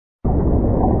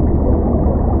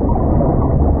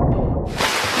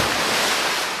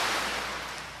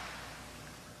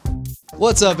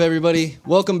What's up everybody?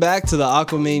 Welcome back to the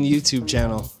Aquarium YouTube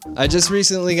channel. I just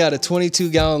recently got a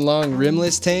 22-gallon long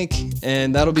rimless tank,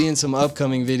 and that'll be in some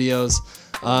upcoming videos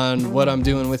on what I'm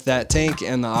doing with that tank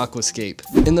and the aquascape.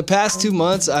 In the past 2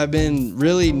 months, I've been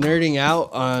really nerding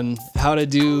out on how to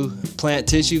do plant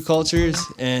tissue cultures,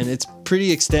 and it's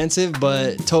pretty extensive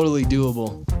but totally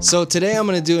doable. So today I'm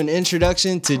going to do an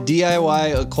introduction to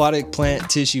DIY aquatic plant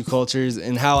tissue cultures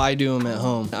and how I do them at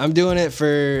home. I'm doing it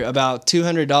for about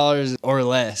 $200 or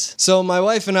less. So my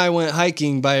wife and I went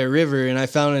hiking by a river and I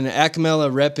found an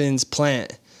Acamella repens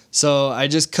plant. So I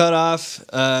just cut off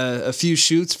a few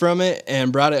shoots from it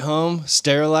and brought it home,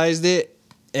 sterilized it,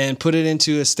 and put it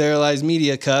into a sterilized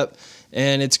media cup,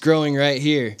 and it's growing right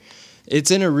here.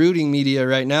 It's in a rooting media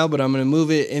right now, but I'm going to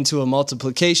move it into a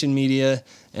multiplication media,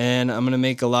 and I'm going to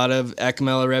make a lot of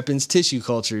Acamella repens tissue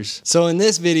cultures. So in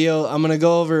this video, I'm going to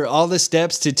go over all the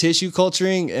steps to tissue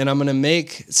culturing, and I'm going to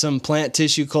make some plant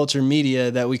tissue culture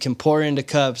media that we can pour into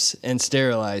cups and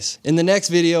sterilize. In the next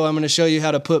video, I'm going to show you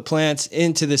how to put plants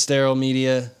into the sterile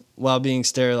media while being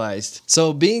sterilized.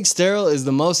 So being sterile is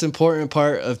the most important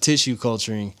part of tissue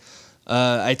culturing.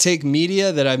 I take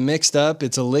media that I've mixed up,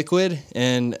 it's a liquid,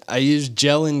 and I use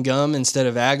gel and gum instead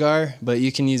of agar, but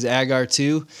you can use agar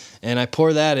too, and I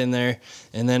pour that in there,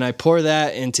 and then I pour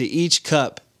that into each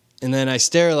cup, and then I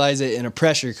sterilize it in a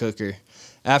pressure cooker.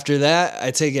 After that,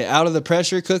 I take it out of the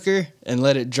pressure cooker and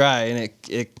let it dry, and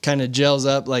it kind of gels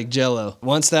up like Jell-O.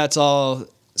 Once that's all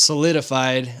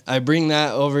solidified, I bring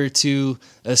that over to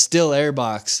a still air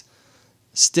box.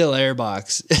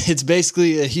 It's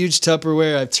basically a huge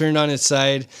Tupperware I've turned on its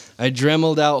side. I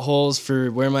dremeled out holes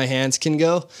for where my hands can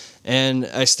go, and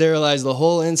I sterilize the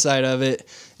whole inside of it,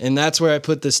 and that's where I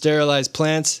put the sterilized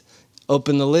plants.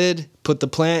 Open the lid, put the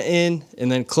plant in, and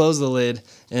then close the lid,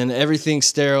 and everything's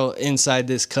sterile inside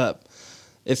this cup.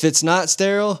 If it's not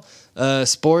sterile,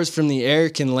 spores from the air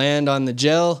can land on the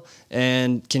gel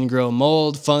and can grow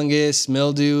mold, fungus,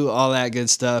 mildew, all that good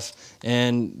stuff,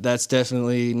 and that's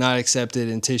definitely not accepted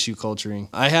in tissue culturing.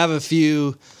 I have a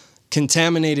few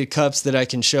contaminated cups that I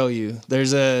can show you.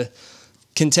 There's a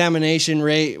contamination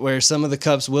rate where some of the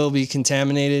cups will be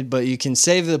contaminated, but you can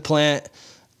save the plant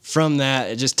from that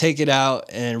and just take it out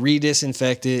and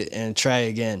re-disinfect it and try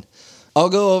again. I'll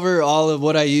go over all of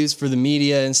what I use for the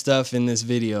media and stuff in this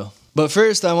video. But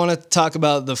first, I want to talk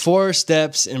about the 4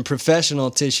 steps in professional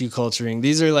tissue culturing.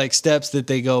 These are like steps that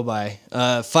they go by.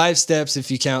 5 steps if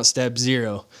you count step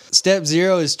 0. Step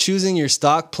 0 is choosing your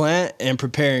stock plant and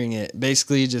preparing it.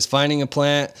 Basically, just finding a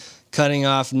plant, cutting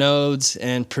off nodes,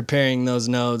 and preparing those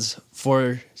nodes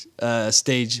for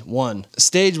stage 1.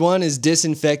 Stage 1 is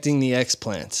disinfecting the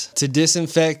X-plants. To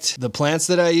disinfect the plants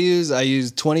that I use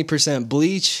 20%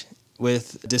 bleach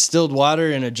with distilled water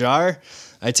in a jar.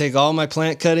 I take all my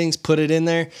plant cuttings, put it in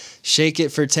there, shake it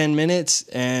for 10 minutes,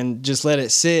 and just let it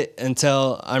sit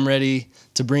until I'm ready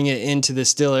to bring it into the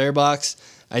still air box.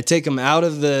 I take them out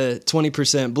of the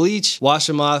 20% bleach, wash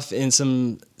them off in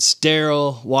some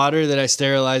sterile water that I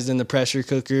sterilized in the pressure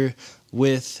cooker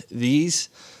with these,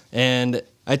 and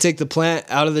I take the plant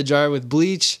out of the jar with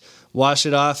bleach, wash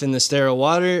it off in the sterile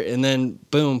water, and then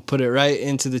boom, put it right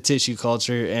into the tissue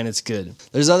culture, and it's good.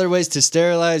 There's other ways to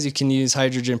sterilize. You can use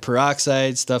hydrogen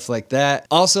peroxide, stuff like that.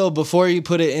 Also, before you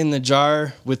put it in the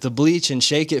jar with the bleach and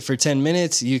shake it for 10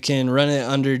 minutes, you can run it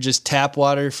under just tap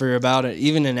water for about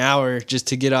even an hour just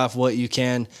to get off what you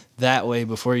can that way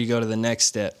before you go to the next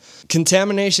step.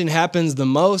 Contamination happens the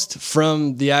most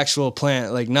from the actual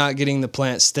plant, like not getting the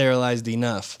plant sterilized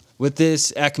enough. With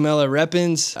this Acamella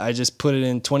repens, I just put it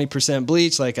in 20%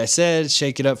 bleach, like I said,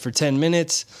 shake it up for 10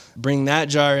 minutes, bring that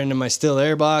jar into my still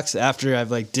air box after I've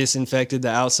like disinfected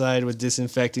the outside with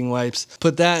disinfecting wipes.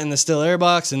 Put that in the still air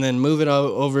box and then move it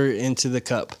over into the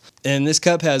cup. And this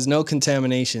cup has no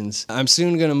contaminations. I'm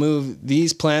soon going to move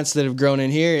these plants that have grown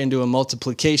in here into a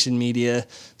multiplication media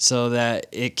so that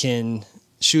it can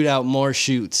shoot out more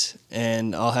shoots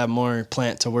and I'll have more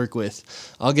plant to work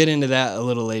with. I'll get into that a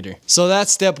little later. So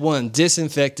that's step 1,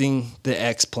 disinfecting the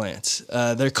X plants.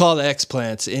 They're called X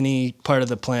plants. Any part of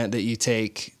the plant that you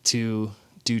take to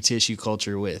do tissue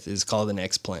culture with is called an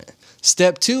X plant.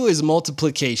 Step 2 is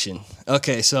multiplication.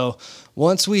 Okay, so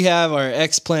once we have our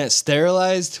X plant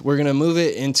sterilized, we're gonna move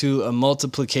it into a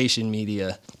multiplication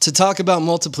media. To talk about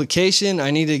multiplication,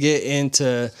 I need to get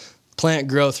into plant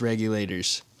growth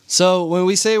regulators. So when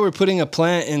we say we're putting a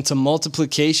plant into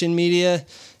multiplication media,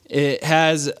 it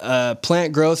has a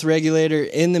plant growth regulator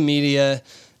in the media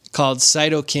called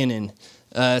cytokinin.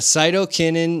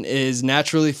 Cytokinin is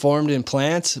naturally formed in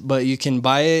plants, but you can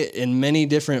buy it in many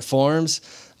different forms.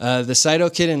 The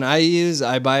cytokinin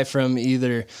I buy from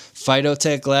either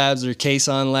Phytotech Labs or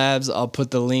Cason Labs. I'll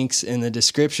put the links in the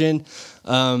description.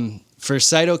 For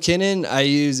cytokinin, I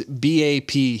use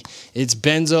BAP. It's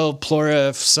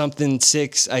benzoplora something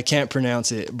 6. I can't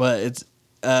pronounce it, but it's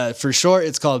for short,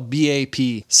 it's called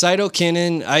BAP.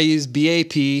 Cytokinin, I use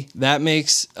BAP. That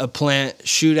makes a plant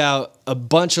shoot out a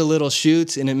bunch of little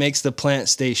shoots, and it makes the plant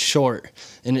stay short.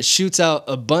 And it shoots out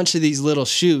a bunch of these little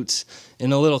shoots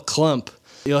in a little clump.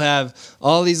 You'll have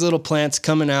all these little plants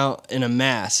coming out in a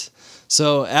mass.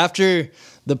 So after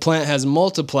the plant has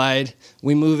multiplied,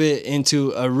 we move it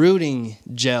into a rooting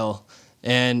gel.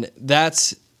 And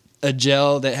that's a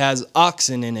gel that has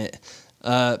auxin in it.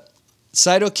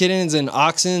 Cytokinins and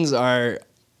auxins are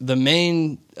the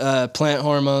main plant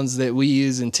hormones that we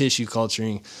use in tissue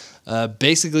culturing.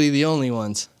 Basically the only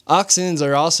ones. Auxins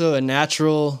are also a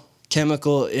natural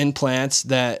chemical in plants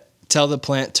that tell the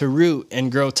plant to root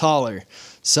and grow taller.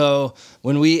 So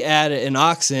when we add an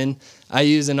auxin, I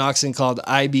use an auxin called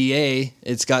IBA.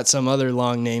 It's got some other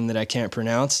long name that I can't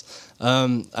pronounce.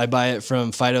 I buy it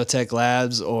from Phytotech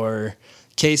Labs or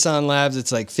Cason Labs.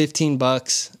 It's like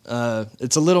 $15.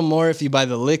 It's a little more if you buy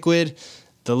the liquid.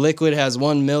 The liquid has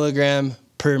 1 milligram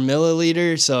per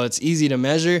milliliter, so it's easy to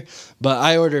measure. But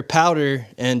I order powder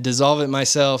and dissolve it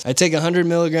myself. I take 100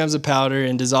 milligrams of powder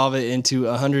and dissolve it into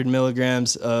 100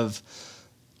 milligrams of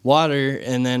water,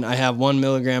 and then I have 1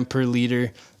 milligram per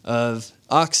liter of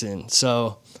auxin.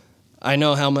 So I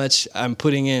know how much I'm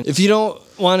putting in. If you don't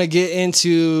want to get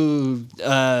into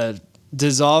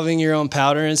dissolving your own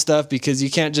powder and stuff, because you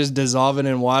can't just dissolve it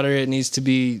in water, it needs to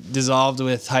be dissolved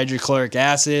with hydrochloric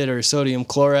acid or sodium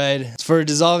chloride. For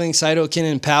dissolving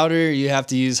cytokinin powder, you have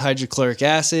to use hydrochloric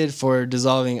acid. For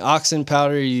dissolving auxin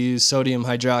powder, you use sodium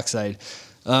hydroxide.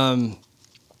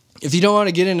 If you don't want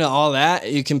to get into all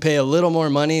that, you can pay a little more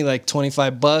money, like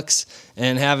 $25,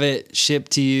 and have it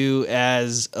shipped to you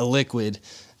as a liquid.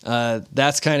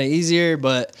 That's kind of easier,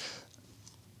 but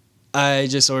I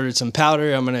just ordered some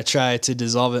powder. I'm going to try to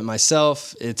dissolve it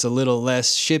myself. It's a little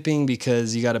less shipping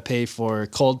because you got to pay for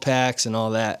cold packs and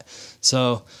all that.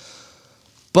 So,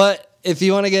 but if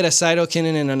you want to get a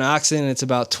cytokinin and an auxin, it's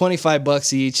about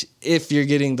 $25 each if you're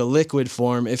getting the liquid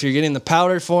form. If you're getting the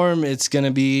powder form, it's going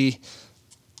to be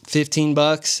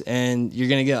 $15, and you're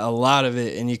going to get a lot of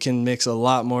it, and you can mix a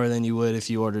lot more than you would if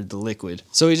you ordered the liquid.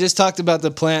 So we just talked about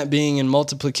the plant being in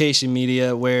multiplication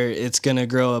media, where it's going to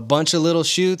grow a bunch of little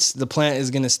shoots. The plant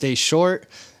is going to stay short,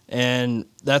 and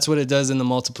that's what it does in the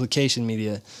multiplication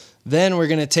media. Then we're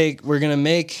going to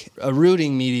make a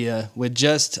rooting media with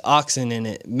just auxin in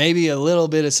it, maybe a little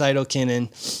bit of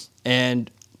cytokinin,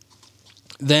 and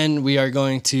then we are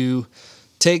going to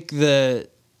take the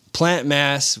plant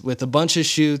mass with a bunch of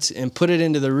shoots and put it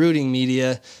into the rooting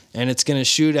media, and it's going to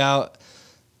shoot out.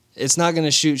 It's not going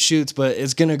to shoot shoots, but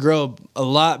it's going to grow a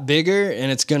lot bigger,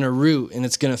 and it's going to root, and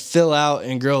it's going to fill out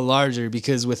and grow larger,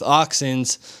 because with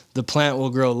auxins, the plant will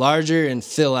grow larger and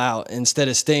fill out instead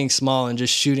of staying small and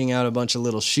just shooting out a bunch of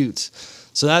little shoots.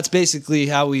 So that's basically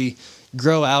how we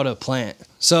grow out a plant.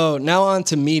 So now on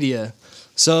to media.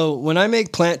 So when I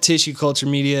make plant tissue culture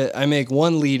media, I make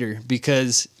 1 liter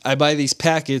because I buy these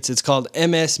packets. It's called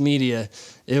MS media.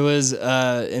 It was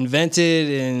invented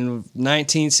in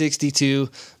 1962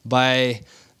 by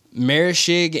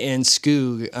Marishig and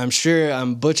Skoog. I'm sure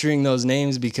I'm butchering those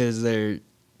names because I'm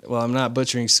not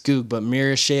butchering Skoog, but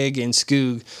Marishig and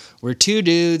Skoog were 2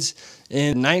 dudes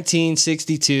in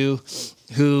 1962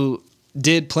 who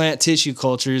did plant tissue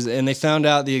cultures, and they found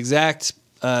out the exact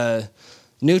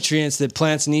nutrients that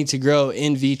plants need to grow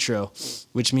in vitro,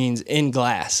 which means in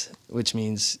glass, which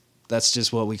means that's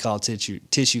just what we call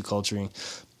tissue culturing.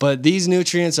 But these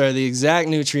nutrients are the exact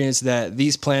nutrients that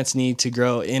these plants need to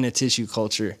grow in a tissue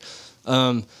culture.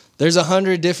 There's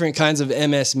 100 different kinds of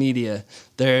MS media.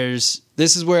 This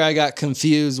is where I got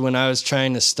confused when I was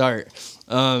trying to start.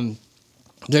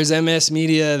 There's MS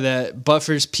media that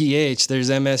buffers pH. There's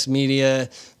MS media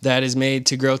that is made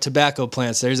to grow tobacco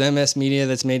plants. There's MS media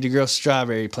that's made to grow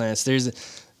strawberry plants.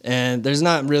 There's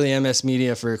not really MS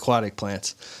media for aquatic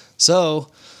plants. So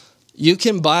you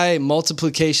can buy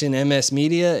multiplication MS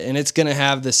media, and it's going to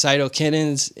have the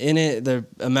cytokinins in it, the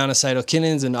amount of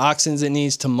cytokinins and auxins it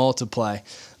needs to multiply.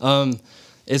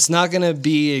 It's not going to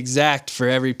be exact for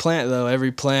every plant, though.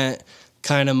 Every plant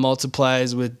kind of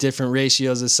multiplies with different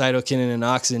ratios of cytokinin and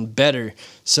auxin better.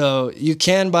 So you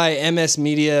can buy MS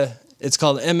media. It's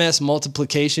called MS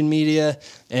multiplication media,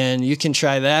 and you can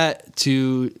try that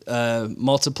to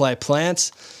multiply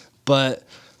plants. But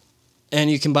and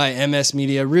you can buy MS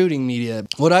media, rooting media.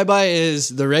 What I buy is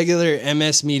the regular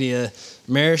MS media,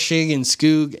 Marishig and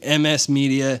Skoog MS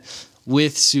media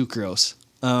with sucrose.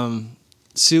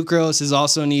 Sucrose is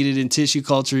also needed in tissue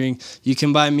culturing. You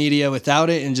can buy media without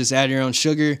it and just add your own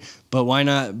sugar, but why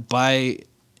not buy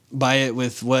it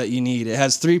with what you need? It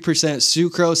has 3%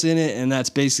 sucrose in it, and that's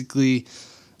basically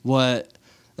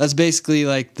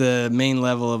like the main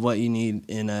level of what you need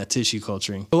in tissue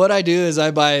culturing. So what I do is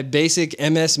I buy basic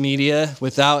MS media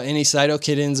without any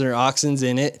cytokinins or auxins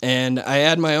in it, and I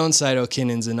add my own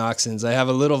cytokinins and auxins. I have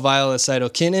a little vial of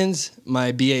cytokinins,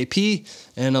 my BAP,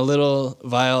 and a little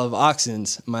vial of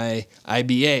auxins, my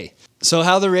IBA. So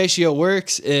how the ratio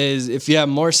works is if you have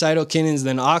more cytokinins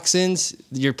than auxins,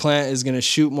 your plant is going to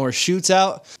shoot more shoots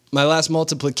out. My last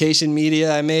multiplication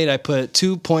media I made, I put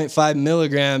 2.5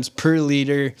 milligrams per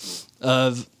liter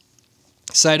of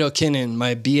cytokinin,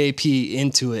 my BAP,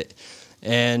 into it.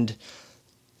 And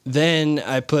then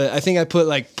I think I put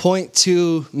like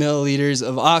 0.2 milliliters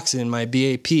of auxin, my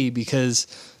BAP, because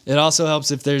it also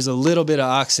helps if there's a little bit of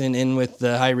auxin in with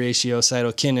the high ratio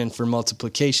cytokinin for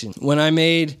multiplication. When I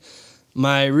made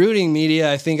my rooting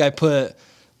media, I think I put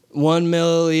 1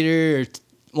 milliliter or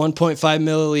 1.5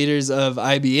 milliliters of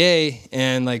IBA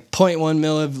and like 0.1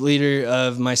 milliliter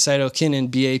of my cytokinin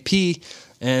BAP,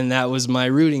 and that was my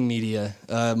rooting media,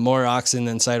 more auxin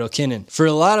than cytokinin. For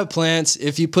a lot of plants,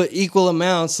 if you put equal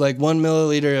amounts, like 1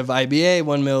 milliliter of IBA,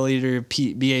 1 milliliter of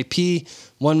BAP,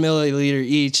 1 milliliter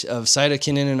each of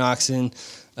cytokinin and auxin,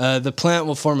 the plant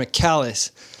will form a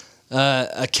callus.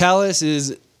 A callus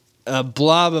is a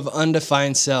blob of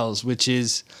undefined cells, which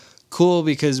is cool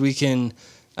because we can,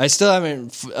 I still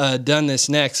haven't done this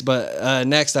next, but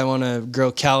next I want to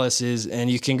grow calluses, and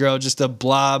you can grow just a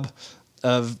blob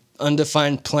of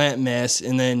undefined plant mass,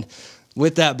 and then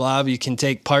with that blob you can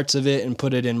take parts of it and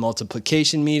put it in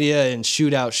multiplication media and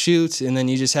shoot out shoots, and then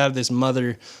you just have this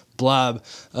mother blob.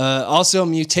 Also,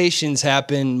 mutations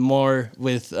happen more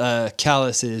with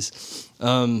calluses.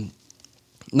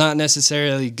 Not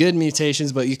necessarily good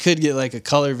mutations, but you could get like a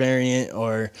color variant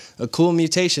or a cool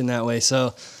mutation that way.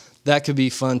 So that could be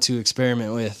fun to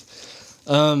experiment with.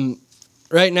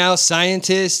 Right now,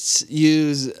 scientists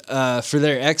use, for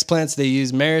their explants, they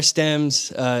use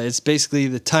meristems. It's basically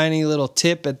the tiny little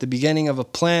tip at the beginning of a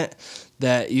plant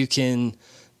that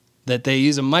they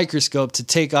use a microscope to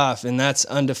take off, and that's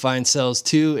undefined cells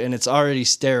too, and it's already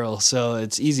sterile. So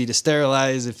it's easy to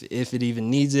sterilize if it even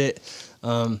needs it.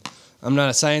 I'm not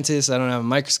a scientist. I don't have a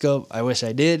microscope. I wish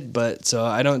I did, but so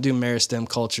I don't do meristem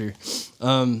culture.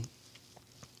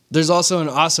 There's also an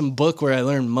awesome book where I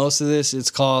learned most of this. It's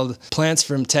called Plants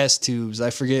from Test Tubes. I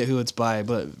forget who it's by,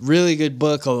 but really good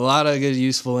book, a lot of good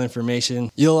useful information.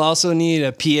 You'll also need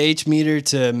a pH meter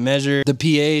to measure the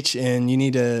pH, and you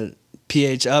need a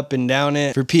pH up and down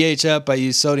it. For pH up, I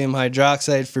use sodium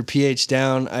hydroxide. For pH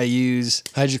down, I use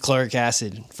hydrochloric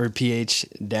acid for pH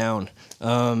down.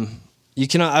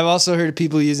 I've also heard of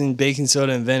people using baking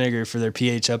soda and vinegar for their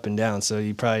pH up and down, so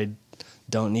you probably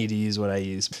don't need to use what I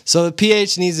use. So the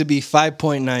pH needs to be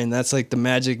 5.9. That's like the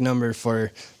magic number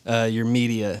for your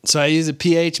media. So I use a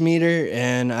pH meter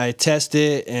and I test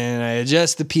it and I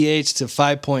adjust the pH to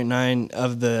 5.9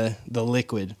 of the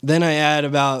liquid. Then I add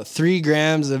about 3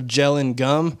 grams of gel and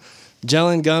gum. Gel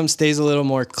and gum stays a little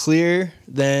more clear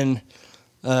than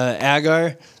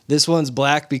agar. This one's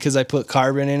black because I put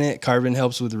carbon in it. Carbon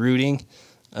helps with rooting.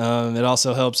 It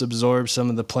also helps absorb some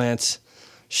of the plant's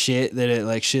shit that it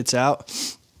like shits out.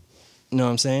 You know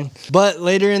what I'm saying? But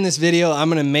later in this video, I'm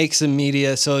going to make some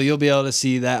media, so you'll be able to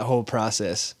see that whole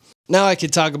process. Now I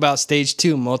could talk about stage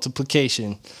 2,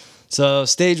 multiplication. So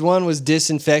stage 1 was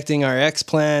disinfecting our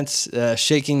X-plants,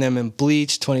 shaking them in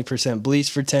bleach, 20%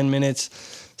 bleach for 10 minutes.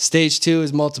 Stage 2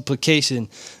 is multiplication.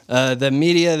 The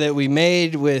media that we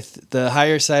made with the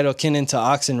higher cytokinin to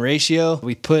auxin ratio,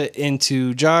 we put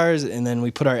into jars, and then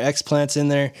we put our X plants in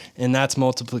there, and that's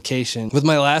multiplication. With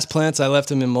my last plants, I left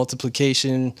them in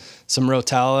multiplication, some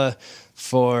Rotala,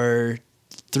 for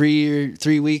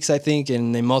three weeks, I think,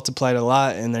 and they multiplied a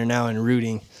lot, and they're now in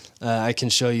rooting. I can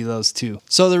show you those too.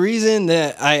 So the reason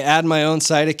that I add my own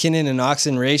cytokinin and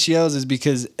auxin ratios is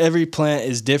because every plant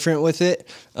is different with it.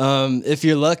 If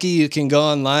you're lucky, you can go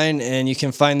online and you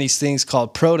can find these things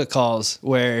called protocols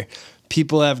where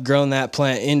people have grown that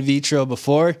plant in vitro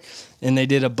before, and they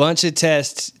did a bunch of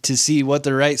tests to see what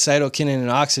the right cytokinin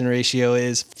and auxin ratio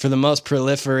is for the most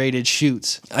proliferated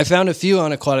shoots. I found a few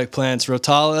on aquatic plants,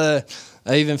 Rotala,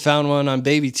 I even found one on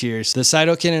baby tears. The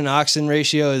cytokinin auxin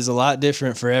ratio is a lot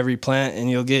different for every plant, and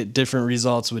you'll get different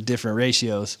results with different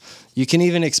ratios. You can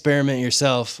even experiment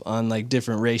yourself on like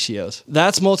different ratios.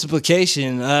 That's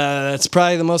multiplication. That's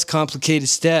probably the most complicated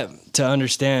step to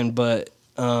understand, but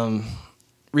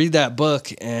read that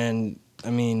book and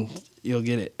I mean, you'll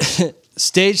get it.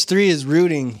 Stage 3 is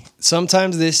rooting.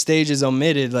 Sometimes this stage is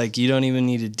omitted, like you don't even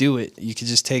need to do it. You could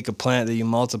just take a plant that you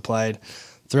multiplied,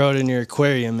 throw it in your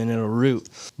aquarium, and it'll root.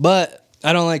 But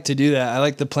I don't like to do that. I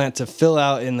like the plant to fill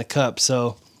out in the cup.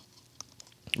 So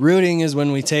rooting is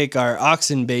when we take our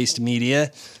auxin-based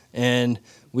media and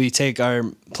we take our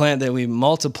plant that we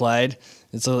multiplied.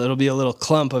 It'll be a little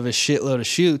clump of a shitload of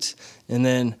shoots, and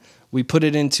then we put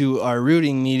it into our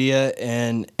rooting media,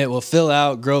 and it will fill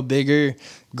out, grow bigger,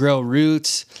 grow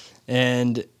roots,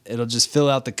 and it'll just fill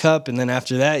out the cup. And then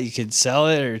after that, you could sell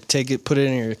it or take it, put it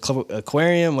in your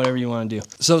aquarium, whatever you want to do.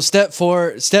 So step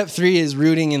 3 is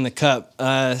rooting in the cup.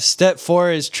 Step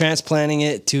 4 is transplanting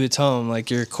it to its home,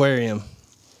 like your aquarium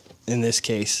in this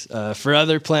case. For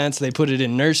other plants, they put it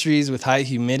in nurseries with high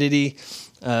humidity.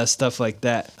 Stuff like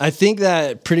that. I think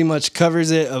that pretty much covers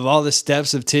it of all the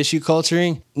steps of tissue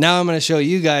culturing. Now I'm going to show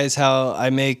you guys how I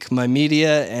make my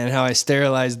media and how I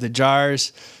sterilize the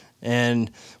jars and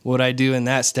what I do in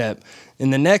that step. In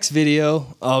the next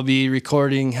video, I'll be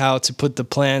recording how to put the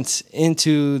plants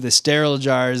into the sterile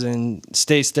jars and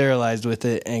stay sterilized with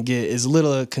it and get as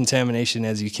little contamination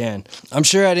as you can. I'm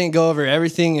sure I didn't go over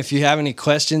everything. If you have any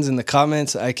questions in the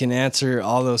comments, I can answer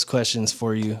all those questions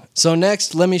for you. So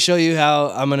next, let me show you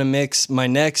how I'm going to mix my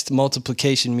next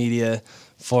multiplication media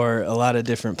for a lot of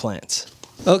different plants.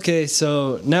 Okay,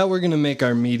 so now we're going to make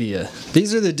our media.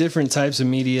 These are the different types of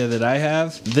media that I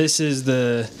have. This is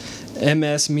the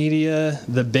MS media,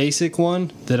 the basic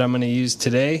one that I'm going to use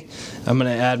today. I'm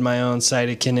going to add my own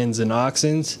cytokinins and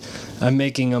auxins. I'm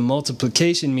making a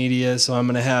multiplication media, so I'm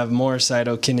going to have more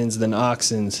cytokinins than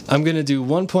auxins. I'm going to do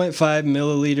 1.5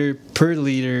 milliliter per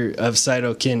liter of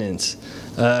cytokinins.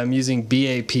 I'm using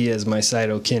BAP as my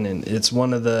cytokinin. It's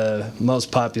one of the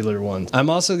most popular ones. I'm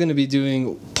also going to be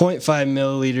doing 0.5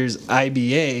 milliliters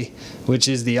IBA, which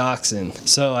is the auxin.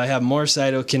 So I have more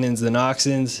cytokinins than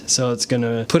auxins, so it's going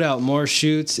to put out more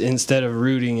shoots instead of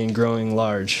rooting and growing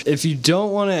large. If you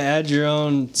don't want to add your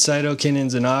own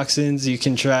cytokinins and auxins, you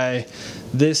can try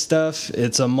this stuff.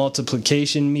 It's a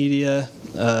multiplication media.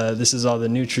 This is all the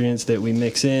nutrients that we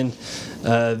mix in.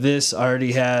 This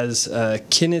already has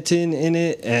kinetin in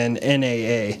it and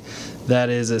NAA. That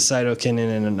is a cytokinin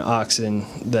and an auxin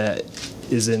that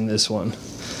is in this one.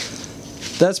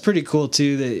 That's pretty cool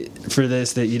too, for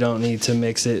this, that you don't need to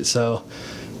mix it. So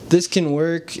this can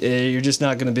work. You're just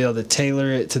not going to be able to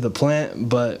tailor it to the plant,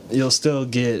 but you'll still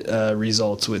get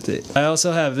results with it. I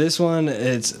also have this one.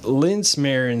 It's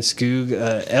Linsmeyer and Skoog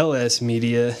LS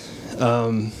media.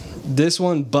 This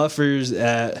one buffers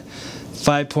at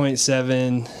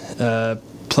 5.7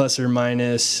 plus or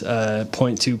minus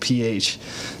 0.2 pH.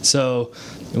 So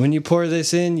when you pour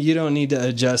this in, you don't need to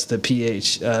adjust the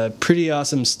pH. Pretty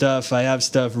awesome stuff. I have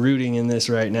stuff rooting in this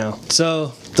right now.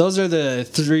 So those are the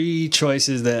 3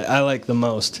 choices that I like the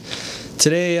most.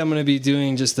 Today I'm going to be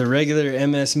doing just the regular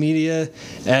MS media,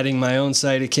 adding my own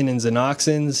cytokinins and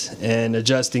auxins, and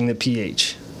adjusting the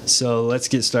pH. So let's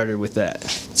get started with that.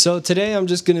 So today I'm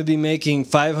just going to be making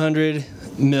 500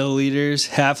 milliliters,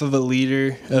 half of a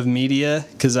liter of media,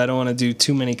 because I don't want to do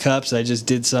too many cups. I just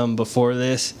did some before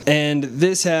this. And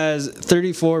this has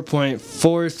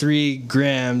 34.43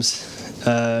 grams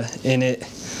in it.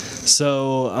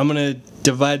 So I'm going to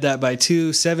divide that by 2,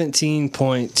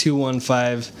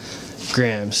 17.215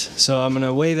 grams. So I'm going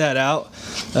to weigh that out.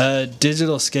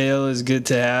 Digital scale is good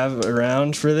to have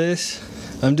around for this.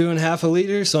 I'm doing half a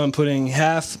liter, so I'm putting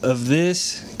half of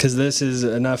this, because this is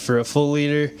enough for a full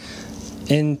liter,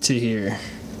 into here.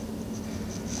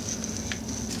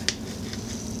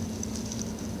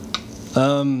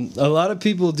 A lot of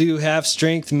people do half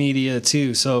strength media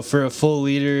too, so for a full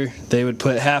liter they would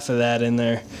put half of that in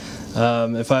there.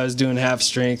 If I was doing half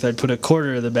strength, I'd put a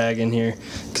quarter of the bag in here,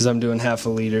 because I'm doing half a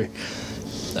liter.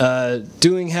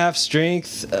 Doing half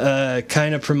strength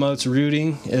kind of promotes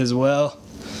rooting as well.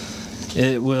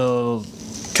 It will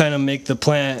kind of make the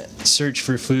plant search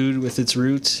for food with its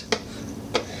roots.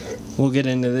 We'll get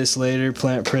into this later,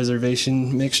 plant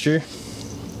preservation mixture.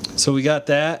 So we got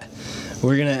that.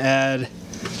 We're going to add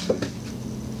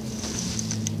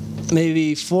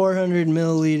maybe 400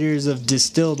 milliliters of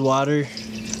distilled water.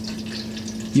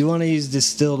 You want to use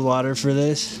distilled water for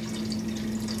this.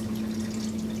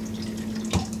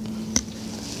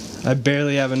 I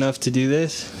barely have enough to do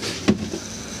this.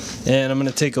 And I'm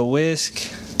going to take a whisk.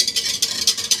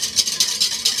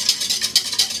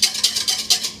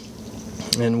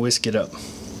 and whisk it up.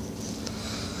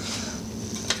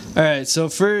 Alright, so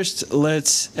first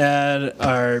let's add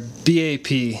our BAP,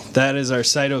 that is our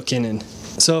cytokinin.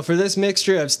 So for this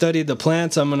mixture, I've studied the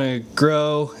plants I'm going to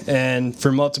grow, and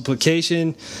for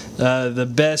multiplication,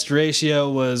 the best ratio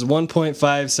was 1.5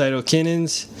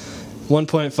 cytokinins,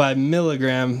 1.5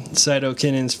 milligram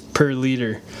cytokinins per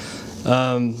liter.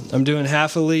 I'm doing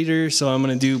half a liter, so I'm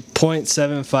going to do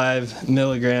 0.75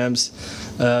 milligrams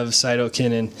of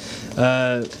cytokinin.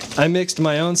 I mixed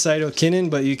my own cytokinin,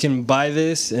 but you can buy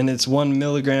this, and it's 1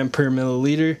 milligram per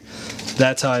milliliter.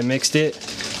 That's how I mixed it.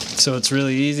 So it's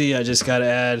really easy. I just got to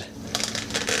add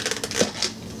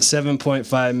 7.5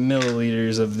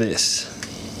 milliliters of this.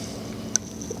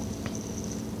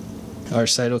 Our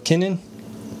cytokinin.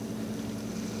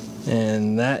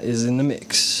 And that is in the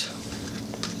mix.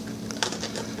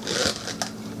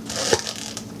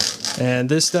 And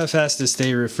this stuff has to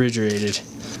stay refrigerated.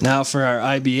 Now for our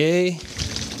IBA,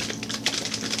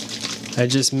 I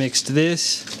just mixed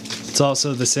this. It's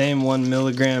also the same 1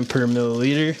 milligram per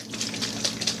milliliter.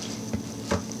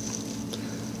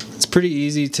 It's pretty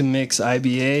easy to mix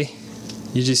IBA.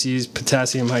 You just use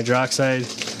potassium hydroxide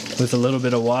with a little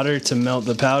bit of water to melt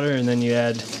the powder, and then you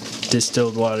add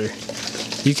distilled water.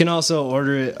 You can also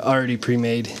order it already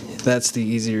pre-made. That's the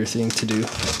easier thing to do.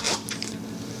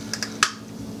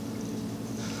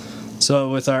 So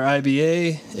with our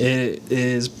IBA, it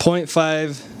is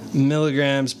 0.5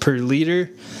 milligrams per liter,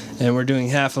 and we're doing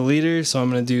half a liter, so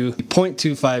I'm going to do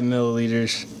 0.25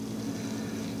 milliliters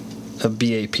of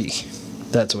BAP.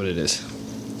 That's what it is.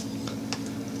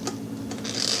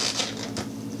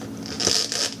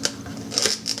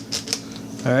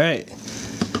 Alright,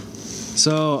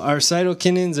 so our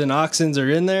cytokinins and auxins are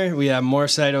in there. We have more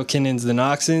cytokinins than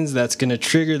auxins. That's going to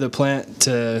trigger the plant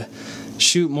to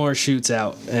shoot more shoots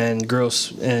out and grow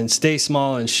and stay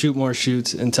small and shoot more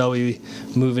shoots until we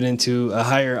move it into a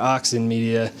higher auxin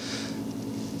media.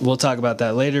 We'll talk about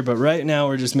that later, but right now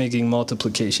we're just making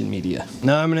multiplication media.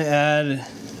 Now I'm going to add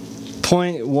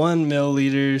 0.1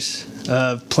 milliliters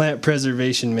of plant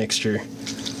preservation mixture.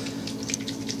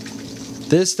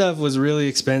 This stuff was really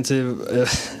expensive.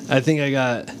 I think I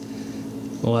got,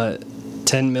 what,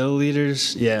 10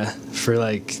 milliliters? Yeah, for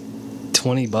like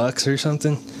 20 bucks or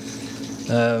something.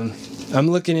 I'm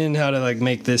looking in how to like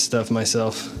make this stuff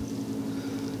myself.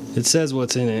 It says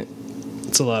what's in it.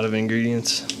 It's a lot of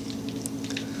ingredients.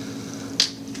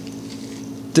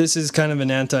 This is kind of an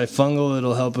antifungal.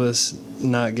 It'll help us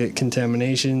not get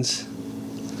contaminations.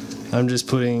 I'm just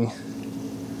putting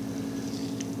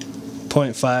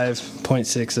 0.5,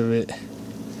 0.6 of it,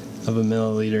 of a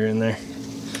milliliter in there,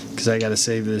 because I gotta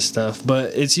save this stuff.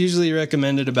 But it's usually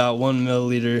recommended about 1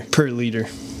 milliliter per liter.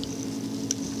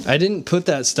 I didn't put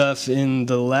that stuff in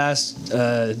the last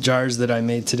jars that I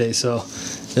made today, so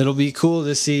it'll be cool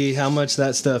to see how much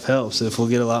that stuff helps, if we'll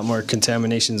get a lot more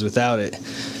contaminations without it.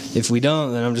 If we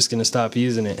don't, then I'm just going to stop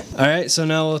using it. Alright, so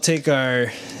now we'll take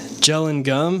our gel and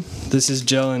gum. This is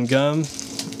gel and gum.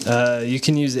 You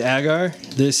can use agar.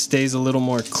 This stays a little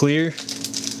more clear.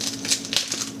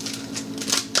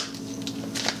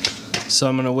 So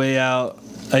I'm going to weigh out,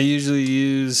 I usually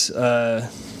use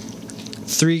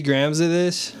 3 grams of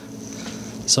this,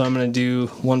 so I'm going to do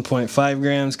 1.5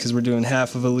 grams because we're doing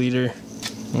half of a liter,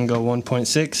 and go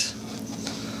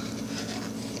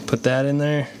 1.6. Put that in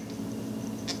there.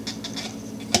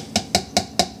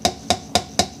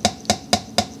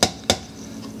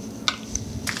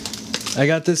 I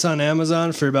got this on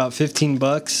Amazon for about 15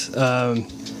 bucks.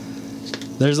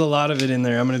 There's a lot of it in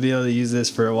there. I'm going to be able to use this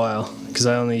for a while because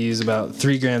I only use about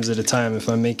 3 grams at a time if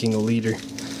I'm making a liter.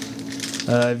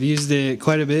 I've used it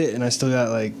quite a bit, and I still got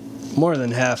like more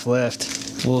than half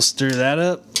left. We'll stir that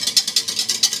up.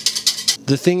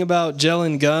 The thing about gel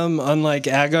and gum, unlike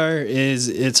agar, is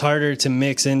it's harder to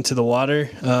mix into the water.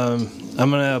 I'm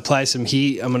going to apply some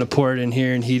heat. I'm going to pour it in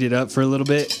here and heat it up for a little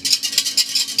bit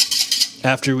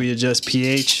after we adjust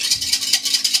pH.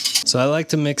 So I like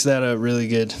to mix that up really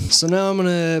good. So now I'm going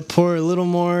to pour a little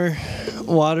more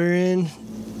water in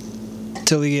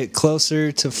till we get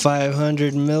closer to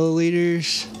 500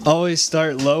 milliliters. Always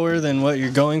start lower than what you're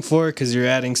going for because you're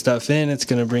adding stuff in. It's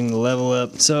going to bring the level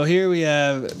up. So here we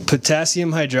have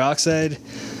potassium hydroxide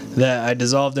that I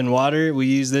dissolved in water. We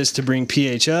use this to bring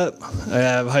pH up. I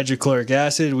have hydrochloric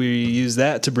acid. We use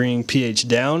that to bring pH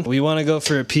down. We want to go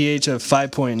for a pH of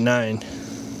 5.9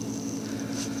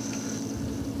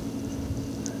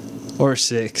 or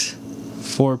 6.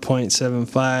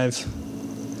 4.75.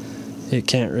 It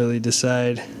can't really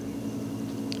decide.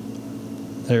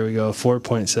 There we go,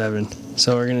 4.7.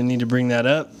 So we're gonna need to bring that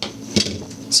up.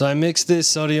 So I mixed this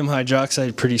sodium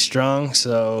hydroxide pretty strong,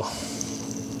 so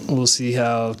We'll see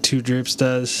how 2 drips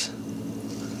does.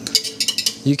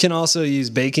 You can also use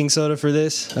baking soda for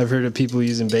this. I've heard of people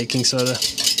using baking soda.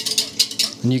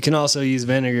 And you can also use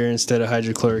vinegar instead of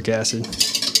hydrochloric acid.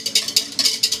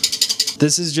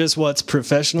 This is just what's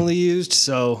professionally used,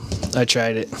 so I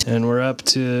tried it. And we're up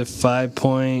to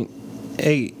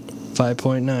 5.8,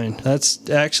 5.9. That's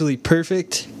actually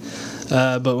perfect.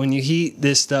 But when you heat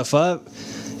this stuff up,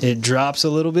 it drops a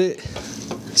little bit.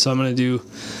 So I'm gonna do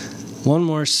one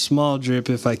more small drip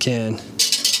if I can.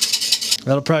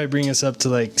 That'll probably bring us up to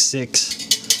like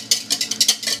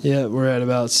 6. Yeah, we're at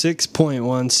about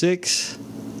 6.16.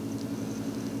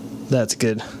 That's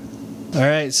good. All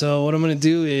right, so what I'm gonna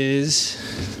do is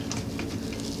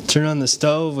turn on the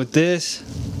stove with this.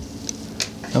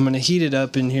 I'm gonna heat it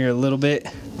up in here a little bit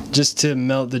just to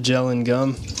melt the gel and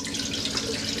gum.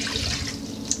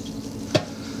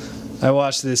 I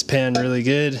washed this pan really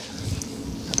good.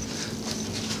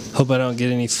 Hope I don't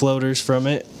get any floaters from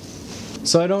it.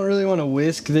 So I don't really want to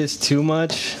whisk this too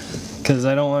much because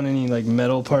I don't want any like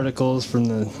metal particles from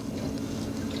the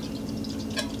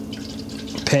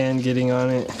pan getting on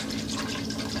it.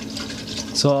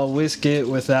 So I'll whisk it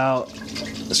without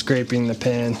scraping the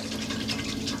pan.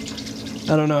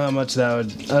 I don't know how much that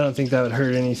would, I don't think that would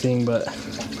hurt anything, but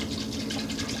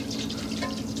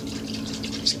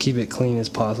just keep it clean as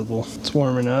possible. It's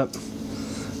warming up.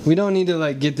 We don't need to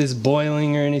like get this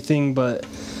boiling or anything, but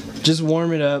just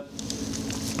warm it up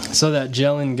so that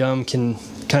gel and gum can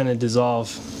kind of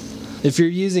dissolve. If you're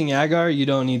using agar, you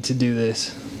don't need to do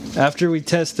this. After we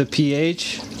test the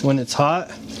pH when it's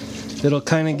hot, it'll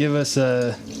kind of give us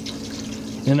an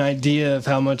idea of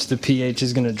how much the pH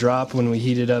is going to drop when we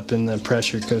heat it up in the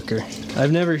pressure cooker.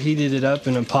 I've never heated it up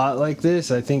in a pot like this.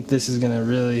 I think this is going to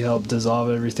really help dissolve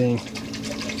everything,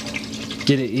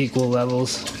 get it equal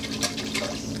levels.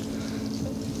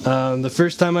 The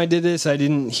first time I did this, I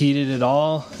didn't heat it at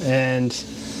all, and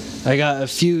I got a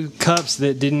few cups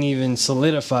that didn't even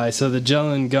solidify, so the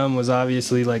gel and gum was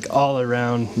obviously like all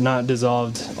around, not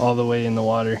dissolved all the way in the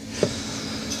water.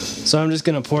 So I'm just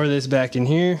gonna pour this back in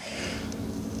here.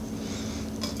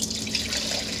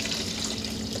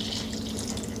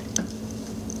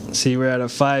 See, we're at a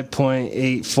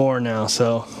 5.84 now,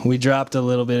 so we dropped a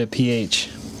little bit of pH.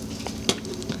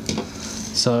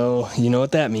 So you know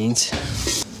what that means.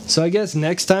 So I guess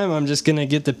next time I'm just gonna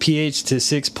get the pH to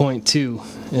 6.2,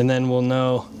 and then we'll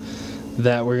know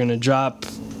that we're gonna drop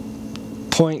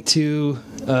 0.2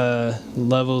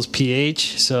 levels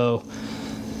pH, so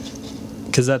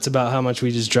because that's about how much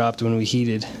we just dropped when we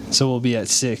heated. So we'll be at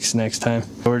 6 next time.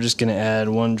 We're just gonna add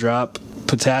 1 drop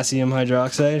potassium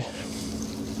hydroxide.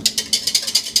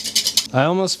 I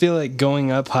almost feel like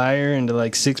going up higher into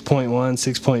like 6.1,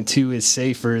 6.2 is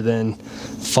safer than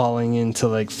falling into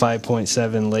like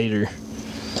 5.7 later.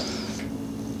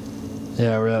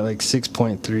 Yeah, we're at like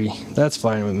 6.3. That's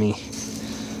fine with me.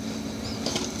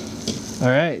 All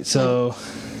right, so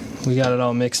we got it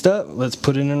all mixed up. Let's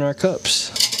put it in our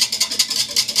cups.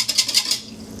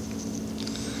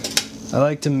 I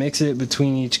like to mix it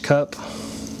between each cup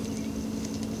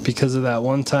because of that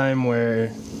one time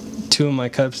where 2 of my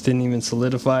cups didn't even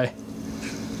solidify.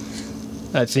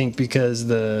 I think because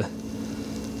the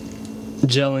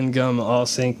gel and gum all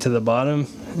sank to the bottom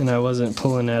and I wasn't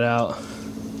pulling that out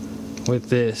with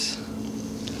this.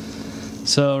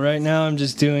 So right now I'm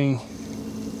just doing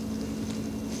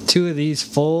 2 of these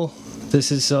full.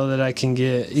 This is so that I can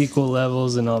get equal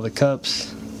levels in all the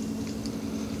cups.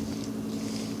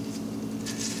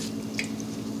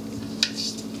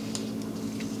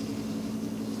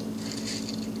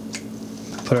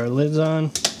 Put our lids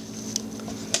on.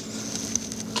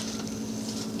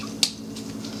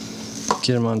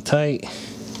 Get them on tight.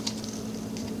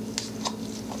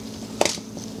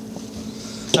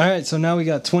 Alright, so now we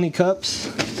got 20 cups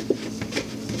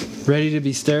ready to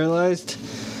be sterilized.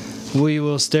 We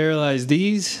will sterilize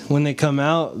these. When they come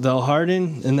out, they'll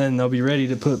harden and then they'll be ready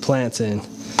to put plants in.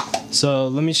 So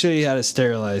let me show you how to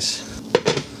sterilize.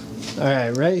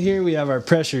 Alright, right here we have our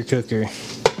pressure cooker.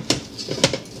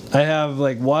 I have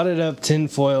like wadded up tin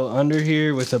foil under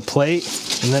here with a plate,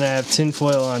 and then I have tin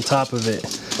foil on top of it.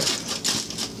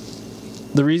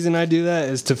 The reason I do that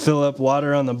is to fill up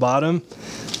water on the bottom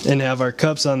and have our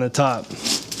cups on the top.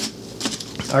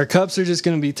 Our cups are just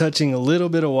going to be touching a little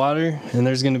bit of water, and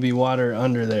there's going to be water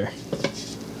under there.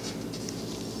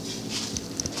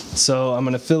 So I'm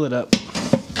going to fill it up.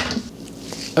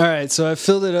 Alright, so I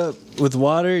filled it up with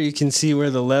water. You can see where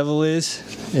the level is.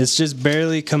 It's just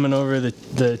barely coming over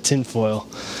the tin foil.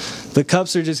 The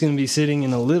cups are just going to be sitting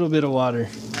in a little bit of water.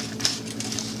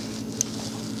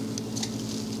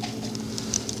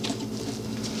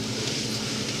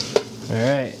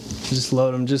 Alright, Just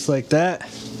load them just like that.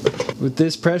 With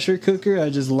this pressure cooker, I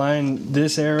just line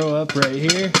this arrow up right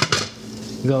here.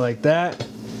 Go like that.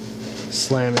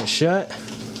 Slam it shut.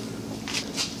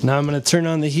 Now I'm going to turn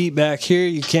on the heat back here.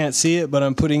 You can't see it, but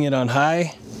I'm putting it on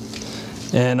high.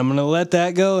 And I'm going to let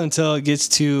that go until it gets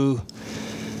to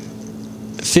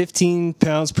 15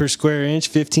 pounds per square inch,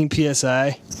 15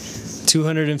 psi,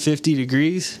 250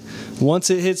 degrees. Once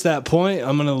it hits that point,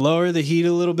 I'm going to lower the heat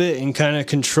a little bit and kind of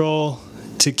control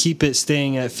to keep it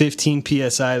staying at 15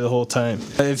 psi the whole time.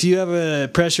 If you have a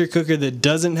pressure cooker that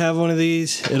doesn't have one of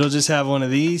these, it'll just have one of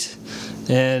these.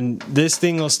 And this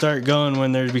thing will start going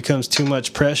when there becomes too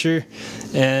much pressure.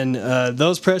 And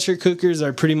those pressure cookers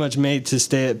are pretty much made to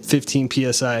stay at 15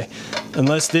 psi.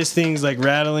 Unless this thing's like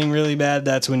rattling really bad,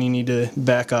 that's when you need to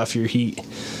back off your heat.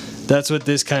 That's what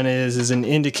this kind of is an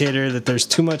indicator that there's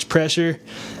too much pressure,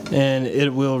 and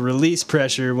it will release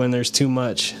pressure when there's too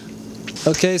much.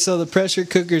 Okay, so the pressure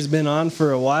cooker's been on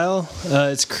for a while.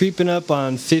 It's creeping up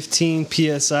on 15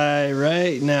 psi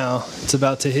right now. It's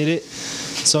about to hit it.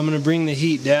 So I'm going to bring the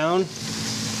heat down.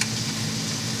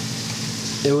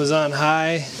 It was on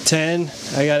high 10.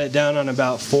 I got it down on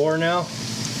about 4 now.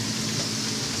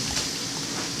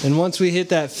 And once we hit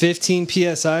that 15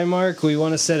 psi mark, we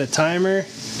want to set a timer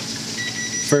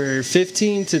for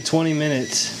 15 to 20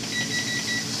 minutes.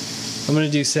 I'm going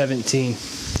to do 17.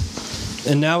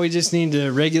 And now we just need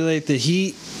to regulate the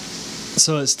heat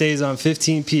so it stays on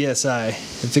 15 psi.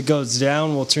 If it goes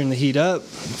down, we'll turn the heat up.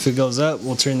 If it goes up,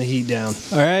 we'll turn the heat down.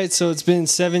 Alright, so it's been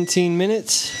 17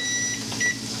 minutes.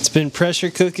 It's been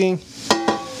pressure cooking.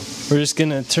 We're just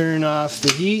going to turn off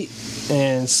the heat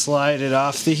and slide it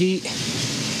off the heat.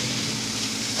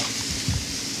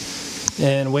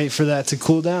 And wait for that to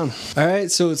cool down.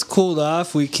 Alright, so it's cooled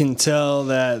off. We can tell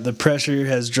that the pressure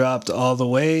has dropped all the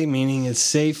way, meaning it's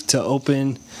safe to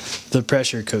open the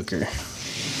pressure cooker.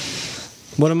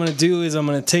 What I'm going to do is I'm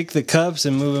going to take the cups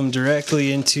and move them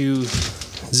directly into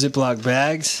Ziploc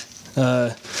bags.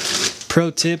 Pro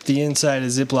tip, the inside of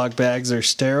Ziploc bags are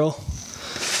sterile.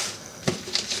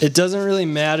 It doesn't really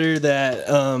matter that,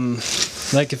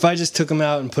 like if I just took them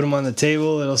out and put them on the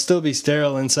table, it'll still be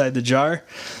sterile inside the jar.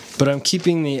 But I'm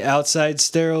keeping the outside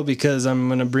sterile because I'm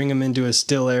going to bring them into a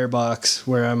still air box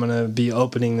where I'm going to be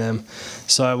opening them.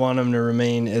 So I want them to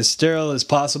remain as sterile as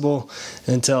possible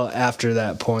until after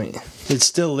that point. It's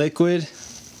still liquid,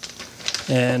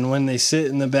 and when they sit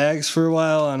in the bags for a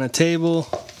while on a table,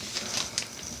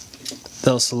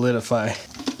 they'll solidify.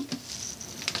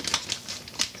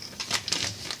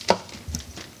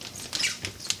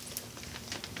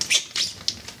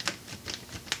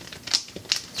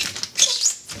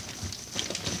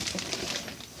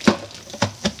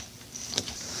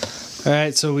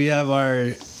 Alright, so we have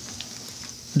our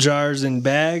jars and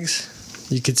bags.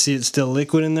 You can see it's still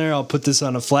liquid in there. I'll put this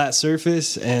on a flat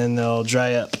surface and they'll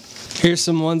dry up. Here's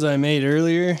some ones I made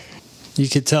earlier. You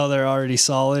could tell they're already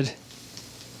solid.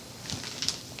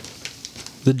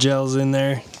 The gel's in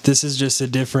there. This is just a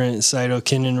different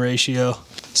cytokinin ratio,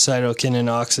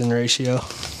 cytokinin-auxin ratio.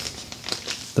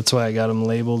 That's why I got them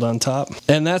labeled on top.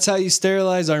 And that's how you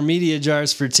sterilize our media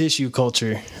jars for tissue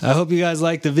culture. I hope you guys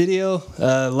liked the video.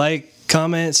 Like,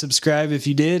 comment, subscribe if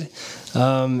you did.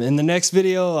 In the next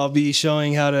video, I'll be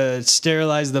showing how to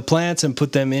sterilize the plants and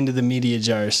put them into the media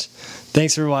jars.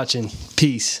 Thanks for watching.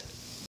 Peace.